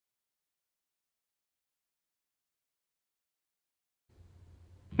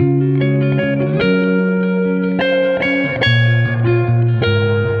From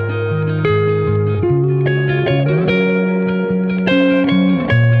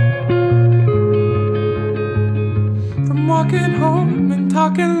walking home and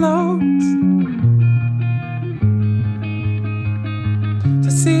talking loads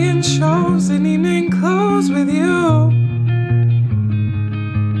to seeing shows in evening clothes with you.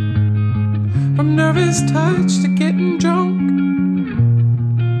 From nervous touch to getting drunk,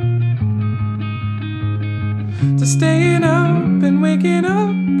 to staying up and waking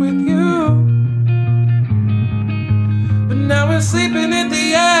up with you. But now we're sleeping at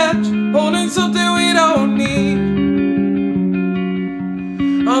the edge, holding something we don't need.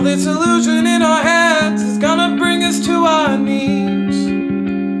 All this illusion in our heads is gonna bring us to our knees.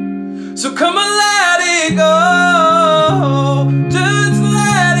 So come on, let it go, just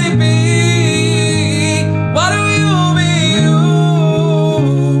let it be. Why do you be you,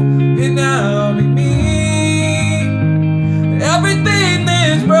 and I'll be me? Everything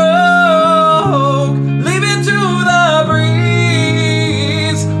is broke, leave it to the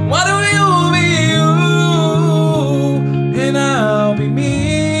breeze. Why do you be you, and I'll be me?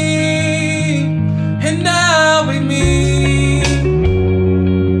 And I'll be me.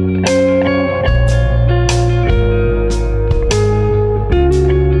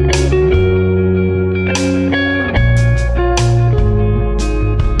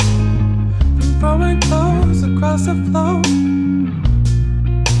 From throwing clothes across the floor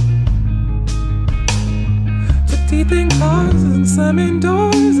to deep in cars and slamming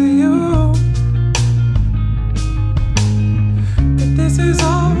doors at you. But this is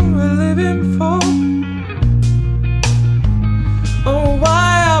all we're living for. Oh,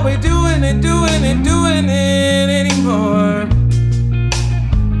 why are we doing it anymore?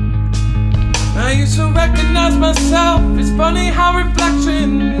 I used to recognize myself. It's funny how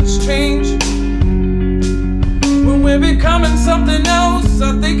reflections change. When we're becoming something else,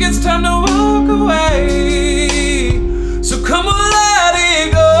 I think it's time to walk away. So come on, let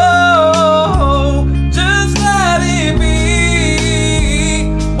it go, just let it be.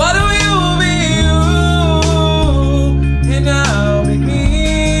 Why do you be you, and I'll be me?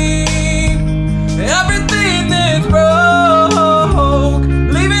 Everything is broke,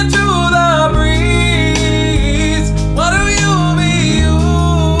 leave it to the breeze. Why do you be you,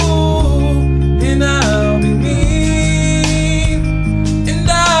 and I'll be me? And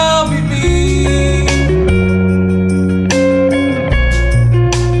I'll be me.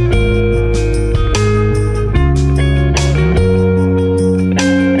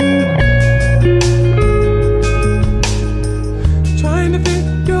 Trying to fit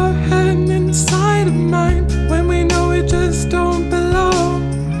your head inside of mine when we know we just don't belong.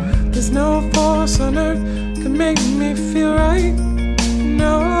 There's no force on earth can make me feel right.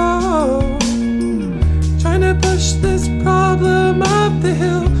 No, trying to push this problem up the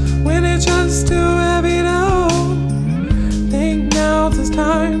hill when it's just too heavy to hold. Think now's the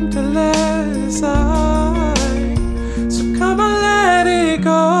time to let it slide. So come on, let it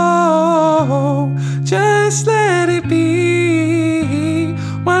go, just let it be.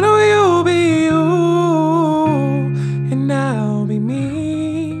 Why don't you be you, and I'll be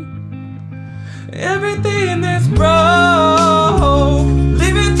me? Everything